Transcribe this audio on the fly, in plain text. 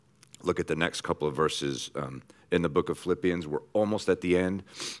look at the next couple of verses in the book of Philippians. We're almost at the end.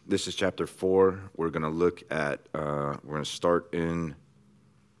 This is chapter 4. We're going to look at, we're going to start in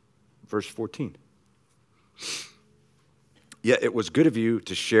verse 14. Yeah, it was good of you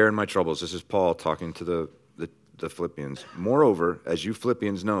to share in my troubles. This is Paul talking to the Philippians. Moreover, as you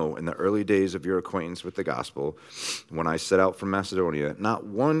Philippians know, in the early days of your acquaintance with the gospel, when I set out from Macedonia, not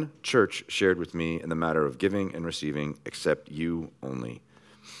one church shared with me in the matter of giving and receiving, except you only.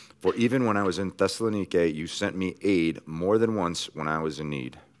 For even when I was in Thessaloniki, you sent me aid more than once when I was in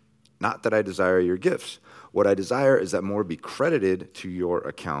need. Not that I desire your gifts. What I desire is that more be credited to your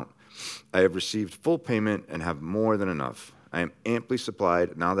account. I have received full payment and have more than enough. I am amply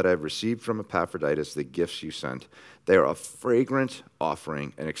supplied now that I have received from Epaphroditus the gifts you sent. They are a fragrant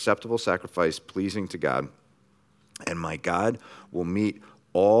offering, an acceptable sacrifice pleasing to God. And my God will meet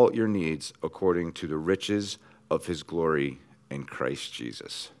all your needs according to the riches of his glory in Christ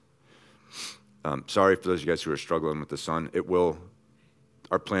Jesus. Sorry for those of you guys who are struggling with the sun.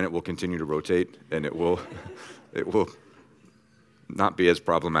 Our planet will continue to rotate, and it will not be as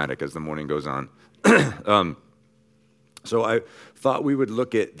problematic as the morning goes on. So I thought we would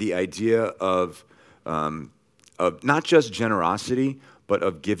look at the idea of not just generosity, but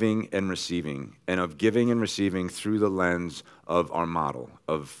of giving and receiving through the lens of our model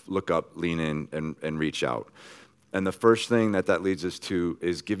of look up, lean in, and reach out. And the first thing that leads us to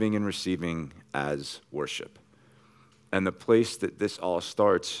is giving and receiving as worship. And the place that this all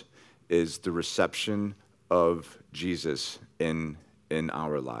starts is the reception of Jesus in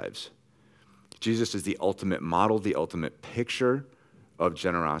our lives. Jesus is the ultimate model, the ultimate picture of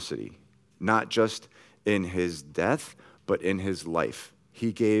generosity, not just in his death, but in his life.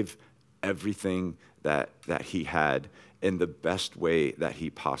 He gave everything that he had in the best way that he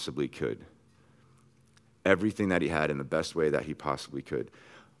possibly could. Everything that he had in the best way that he possibly could,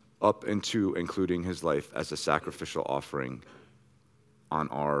 up into including his life as a sacrificial offering on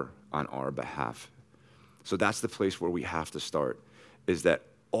our behalf. So that's the place where we have to start, is that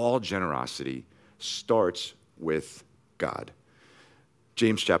all generosity starts with God.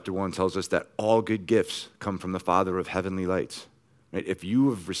 James chapter 1 tells us that all good gifts come from the Father of heavenly lights. Right? If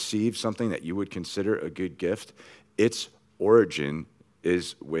you have received something that you would consider a good gift, its origin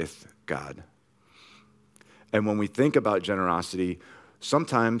is with God. And when we think about generosity,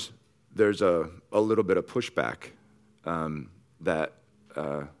 sometimes there's a little bit of pushback that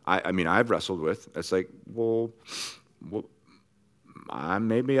I've wrestled with. It's like, well,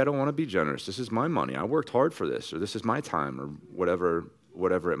 maybe I don't want to be generous. This is my money. I worked hard for this, or this is my time, or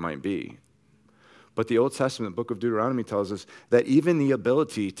whatever it might be. But the Old Testament book of Deuteronomy tells us that even the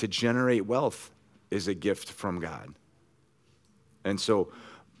ability to generate wealth is a gift from God. And so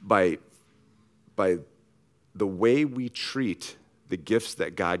by the way we treat the gifts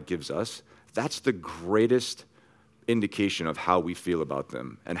that God gives us, that's the greatest indication of how we feel about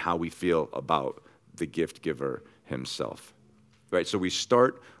them and how we feel about the gift giver himself. Right? So we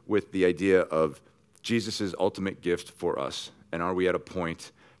start with the idea of Jesus' ultimate gift for us. And are we at a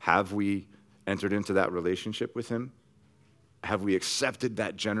point, have we entered into that relationship with him? Have we accepted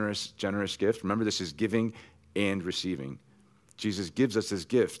that generous gift? Remember, this is giving and receiving. Jesus gives us his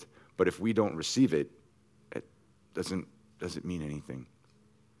gift, but if we don't receive it, it doesn't mean anything.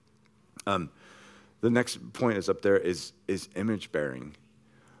 The next point is up there is image bearing.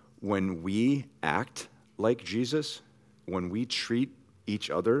 When we act like Jesus, when we treat each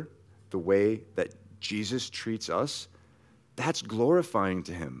other the way that Jesus treats us, that's glorifying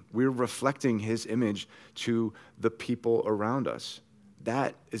to him. We're reflecting his image to the people around us.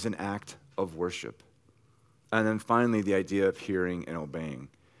 That is an act of worship. And then finally, the idea of hearing and obeying.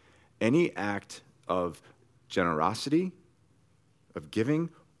 Any act of generosity, of giving,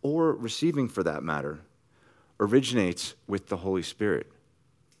 or receiving for that matter, originates with the Holy Spirit,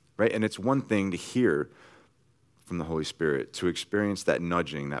 right? And it's one thing to hear from the Holy Spirit, to experience that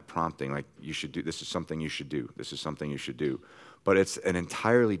nudging, that prompting, like you should do, this is something you should do, this is something you should do. But it's an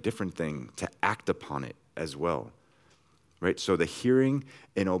entirely different thing to act upon it as well, right? So the hearing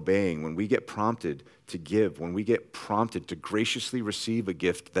and obeying, when we get prompted to give, when we get prompted to graciously receive a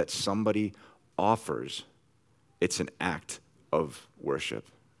gift that somebody offers, it's an act of worship,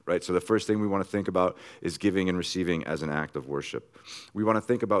 right? So the first thing we want to think about is giving and receiving as an act of worship. We want to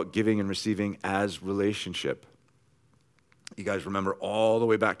think about giving and receiving as relationship. You guys remember all the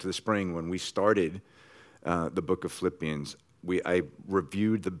way back to the spring when we started the book of Philippians, I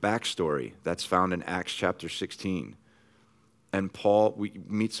reviewed the backstory that's found in Acts chapter 16. And Paul, we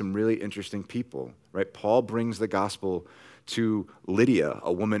meet some really interesting people, right? Paul brings the gospel to Lydia,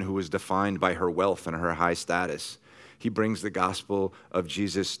 a woman who was defined by her wealth and her high status. He brings the gospel of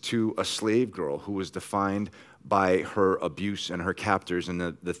Jesus to a slave girl who was defined by her abuse and her captors and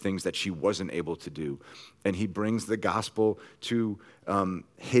the things that she wasn't able to do. And he brings the gospel to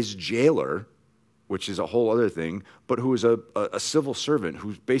his jailer, which is a whole other thing, but who is a civil servant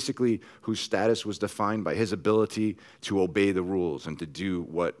whose status was defined by his ability to obey the rules and to do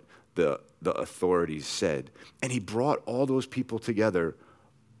what the authorities said. And he brought all those people together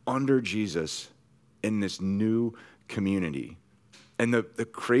under Jesus in this new community. And the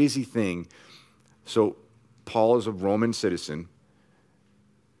crazy thing, so Paul is a Roman citizen.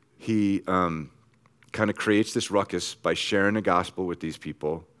 He kind of creates this ruckus by sharing the gospel with these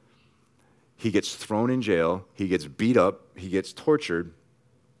people. He gets thrown in jail. He gets beat up. He gets tortured.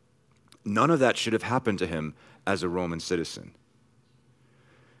 None of that should have happened to him as a Roman citizen.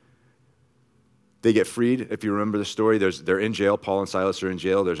 They get freed. If you remember the story, they're in jail. Paul and Silas are in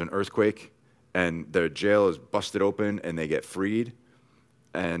jail. There's an earthquake, and their jail is busted open, and they get freed.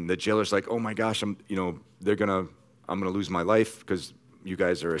 And the jailer's like, "Oh my gosh, I'm gonna lose my life because you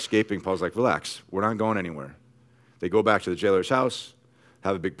guys are escaping." Paul's like, "Relax, we're not going anywhere." They go back to the jailer's house,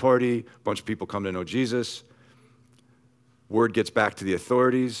 have a big party. A bunch of people come to know Jesus. Word gets back to the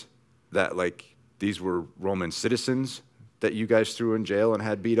authorities that these were Roman citizens that you guys threw in jail and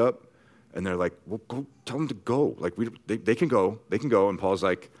had beat up. And they're like, "Well, go tell them to go. They can go. They can go." And Paul's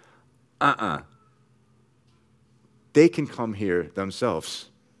like, They can come here themselves,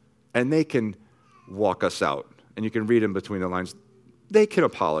 and they can walk us out. And you can read in between the lines. They can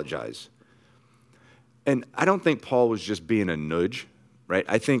apologize. And I don't think Paul was just being a nudge, right?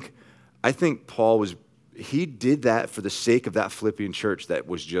 I think Paul he did that for the sake of that Philippian church that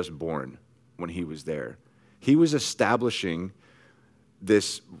was just born when he was there. He was establishing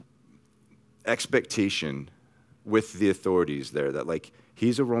this expectation with the authorities there that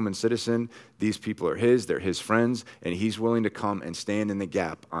he's a Roman citizen, these people are they're his friends, and he's willing to come and stand in the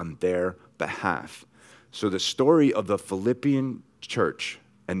gap on their behalf. So the story of the Philippian church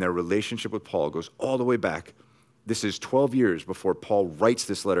and their relationship with Paul goes all the way back. This is 12 years before Paul writes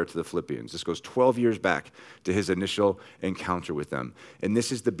this letter to the Philippians. This goes 12 years back to his initial encounter with them. And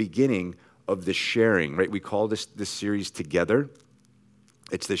this is the beginning of the sharing, right? We call this series Together.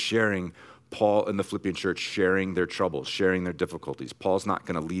 It's the sharing. Paul and the Philippian church sharing their troubles, sharing their difficulties. Paul's not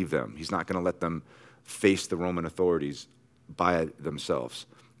going to leave them. He's not going to let them face the Roman authorities by themselves.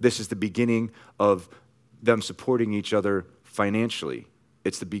 This is the beginning of them supporting each other financially.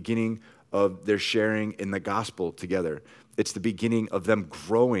 It's the beginning of their sharing in the gospel together. It's the beginning of them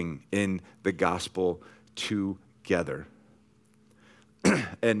growing in the gospel together.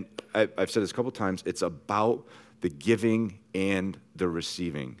 And I've said this a couple times, it's about the giving and the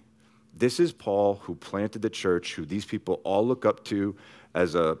receiving. This is Paul who planted the church, who these people all look up to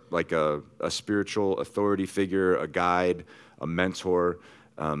as a spiritual authority figure, a guide, a mentor,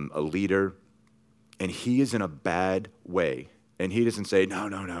 a leader. And he is in a bad way. And he doesn't say,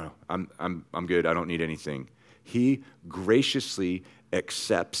 no, I'm good, I don't need anything. He graciously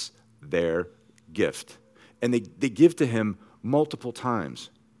accepts their gift. And they give to him multiple times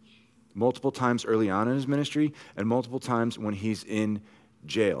early on in his ministry, and multiple times when he's in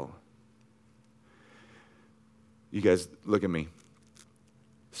jail. You guys, look at me.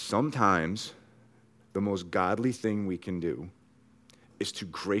 Sometimes the most godly thing we can do is to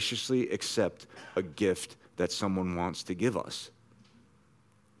graciously accept a gift that someone wants to give us.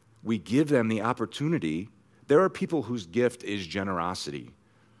 We give them the opportunity. There are people whose gift is generosity.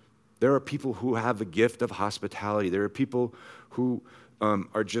 There are people who have the gift of hospitality. There are people who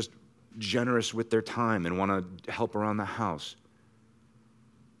are just generous with their time and want to help around the house.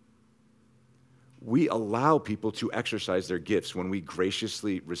 We allow people to exercise their gifts when we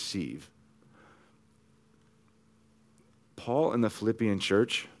graciously receive. Paul and the Philippian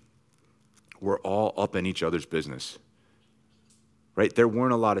church were all up in each other's business, right? There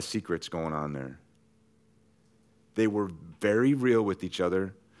weren't a lot of secrets going on there. They were very real with each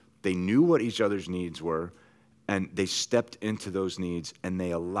other. They knew what each other's needs were, and they stepped into those needs, and they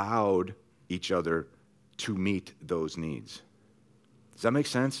allowed each other to meet those needs. Does that make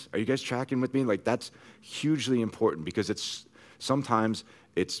sense? Are you guys tracking with me? That's hugely important because sometimes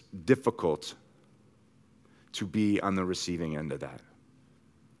it's difficult to be on the receiving end of that.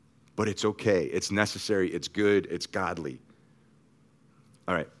 But it's okay. It's necessary. It's good. It's godly.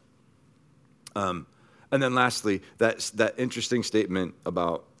 All right. And then lastly, that interesting statement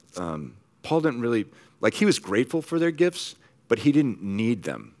about Paul didn't really, he was grateful for their gifts, but he didn't need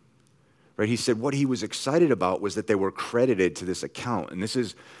them. Right? He said what he was excited about was that they were credited to this account. And this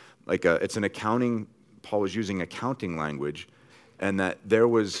is it's an accounting, Paul was using accounting language, and that there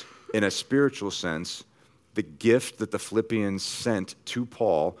was, in a spiritual sense, the gift that the Philippians sent to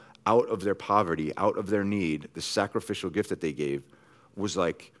Paul out of their poverty, out of their need, the sacrificial gift that they gave was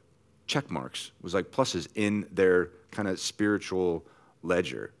like check marks, was like pluses in their kind of spiritual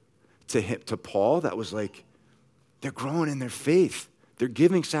ledger. To Paul, that was like, they're growing in their faith. They're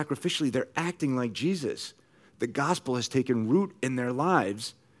giving sacrificially. They're acting like Jesus. The gospel has taken root in their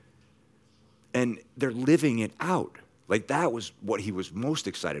lives, and they're living it out. Like that was what he was most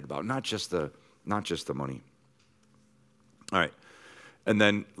excited about, not just the money. All right. And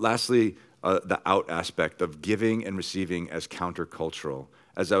then lastly, the out aspect of giving and receiving as countercultural.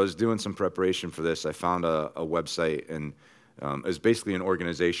 As I was doing some preparation for this, I found a website, and it's basically an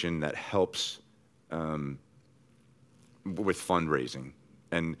organization that helps with fundraising.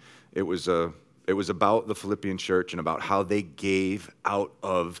 And it was about the Philippian church and about how they gave out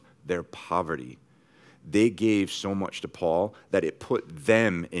of their poverty. They gave so much to Paul that it put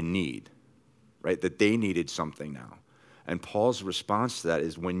them in need, right? That they needed something now. And Paul's response to that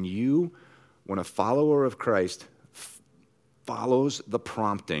is when a follower of Christ follows the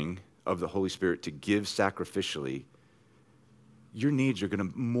prompting of the Holy Spirit to give sacrificially, your needs are going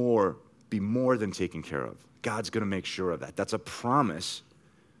to be more than taken care of. God's going to make sure of that. That's a promise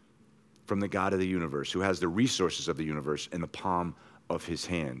from the God of the universe, who has the resources of the universe in the palm of his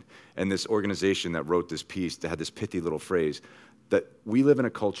hand. And this organization that wrote this piece, that had this pithy little phrase, that we live in a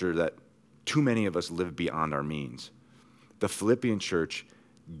culture that too many of us live beyond our means. The Philippian church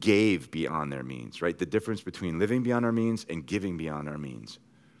gave beyond their means, right? The difference between living beyond our means and giving beyond our means.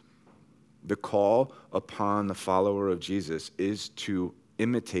 The call upon the follower of Jesus is to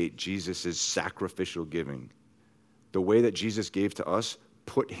imitate Jesus' sacrificial giving. The way that Jesus gave to us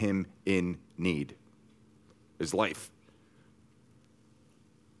put him in need, his life.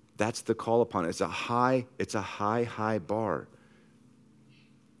 That's the call upon it. It's a high bar.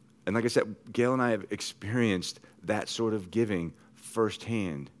 And like I said, Gail and I have experienced that sort of giving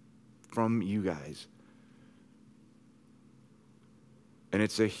firsthand from you guys. And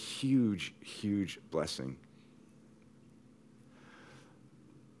it's a huge, huge blessing.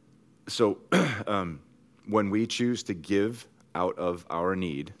 So when we choose to give out of our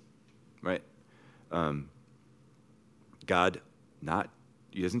need, right, God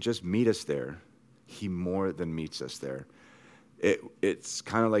he doesn't just meet us there, he more than meets us there. It's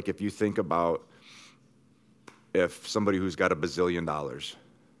kind of like if you think about if somebody who's got $1 bazillion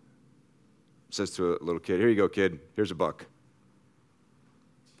says to a little kid, here you go, kid, here's $1.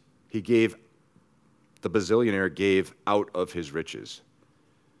 The bazillionaire gave out of his riches.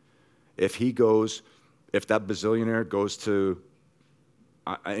 If that bazillionaire goes to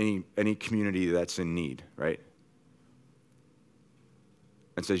any community that's in need, right?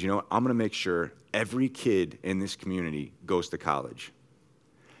 And says, you know what, I'm going to make sure every kid in this community goes to college.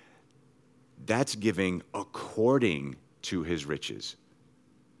 That's giving according to his riches.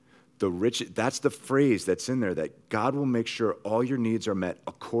 That's the phrase that's in there, that God will make sure all your needs are met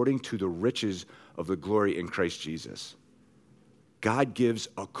according to the riches of the glory in Christ Jesus. God gives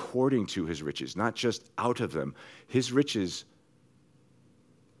according to his riches, not just out of them. His riches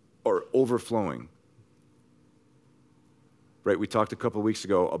are overflowing. Right, we talked a couple of weeks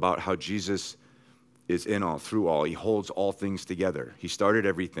ago about how Jesus is in all, through all. He holds all things together. He started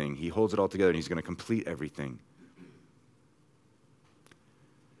everything. He holds it all together, and he's going to complete everything.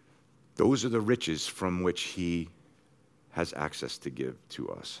 Those are the riches from which he has access to give to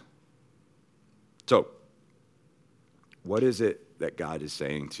us. So, what is it that God is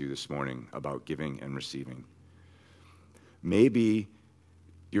saying to you this morning about giving and receiving? Maybe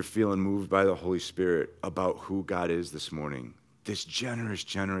you're feeling moved by the Holy Spirit about who God is this morning. This generous,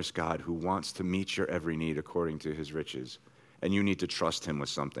 generous God who wants to meet your every need according to his riches. And you need to trust him with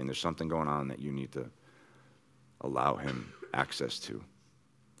something. There's something going on that you need to allow him access to.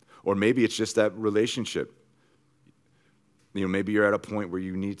 Or maybe it's just that relationship. Maybe you're at a point where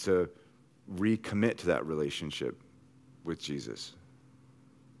you need to recommit to that relationship with Jesus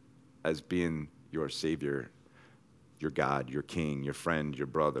as being your Savior, your God, your King, your friend, your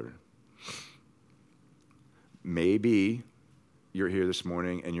brother. Maybe you're here this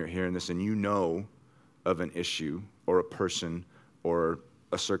morning and you're hearing this and you know of an issue or a person or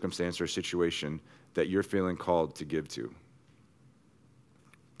a circumstance or a situation that you're feeling called to give to.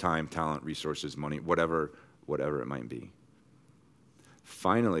 Time, talent, resources, money, whatever it might be.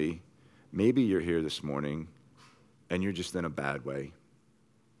 Finally, maybe you're here this morning and you're just in a bad way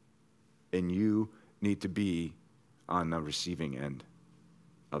and you need to be on the receiving end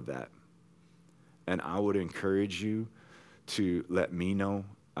of that. And I would encourage you to let me know.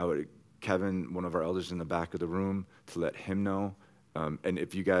 Kevin, one of our elders in the back of the room, to let him know. And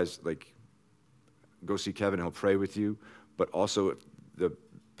if you guys go see Kevin, he'll pray with you. But also,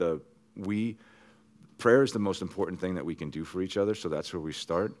 prayer is the most important thing that we can do for each other, so that's where we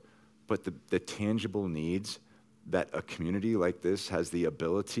start. But the tangible needs that a community like this has the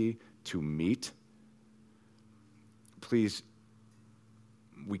ability to meet, please,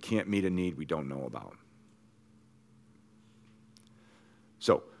 we can't meet a need we don't know about.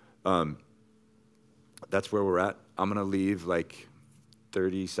 So, that's where we're at. I'm going to leave like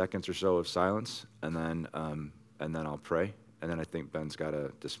 30 seconds or so of silence, and then I'll pray. And then I think Ben's got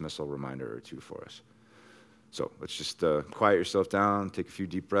a dismissal reminder or two for us. So let's just quiet yourself down, take a few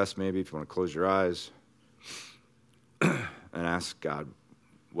deep breaths maybe if you want to close your eyes, and ask God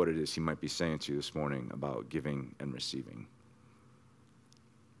what it is he might be saying to you this morning about giving and receiving.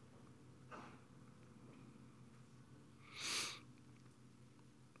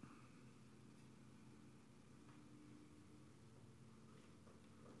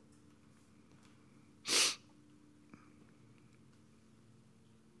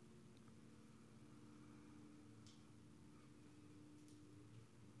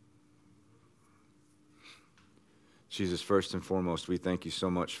 Jesus, first and foremost, we thank you so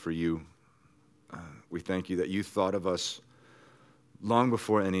much for you. We thank you that you thought of us long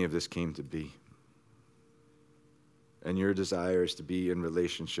before any of this came to be. And your desire is to be in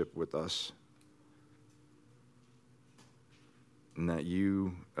relationship with us. And that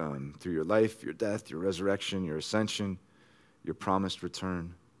you, through your life, your death, your resurrection, your ascension, your promised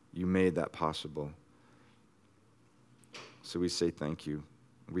return, you made that possible. So we say thank you.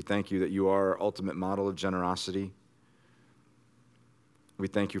 We thank you that you are our ultimate model of generosity. We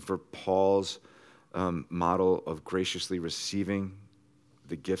thank you for Paul's model of graciously receiving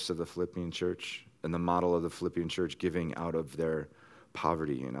the gifts of the Philippian church and the model of the Philippian church giving out of their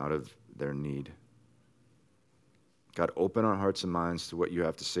poverty and out of their need. God, open our hearts and minds to what you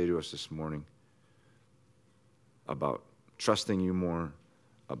have to say to us this morning about trusting you more,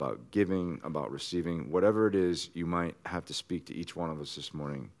 about giving, about receiving, whatever it is you might have to speak to each one of us this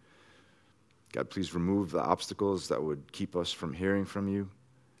morning. God, please remove the obstacles that would keep us from hearing from you,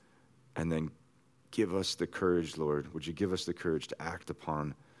 and then give us the courage, Lord. Would you give us the courage to act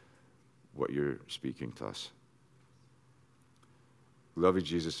upon what you're speaking to us? We love you,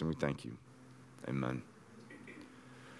 Jesus, and we thank you. Amen.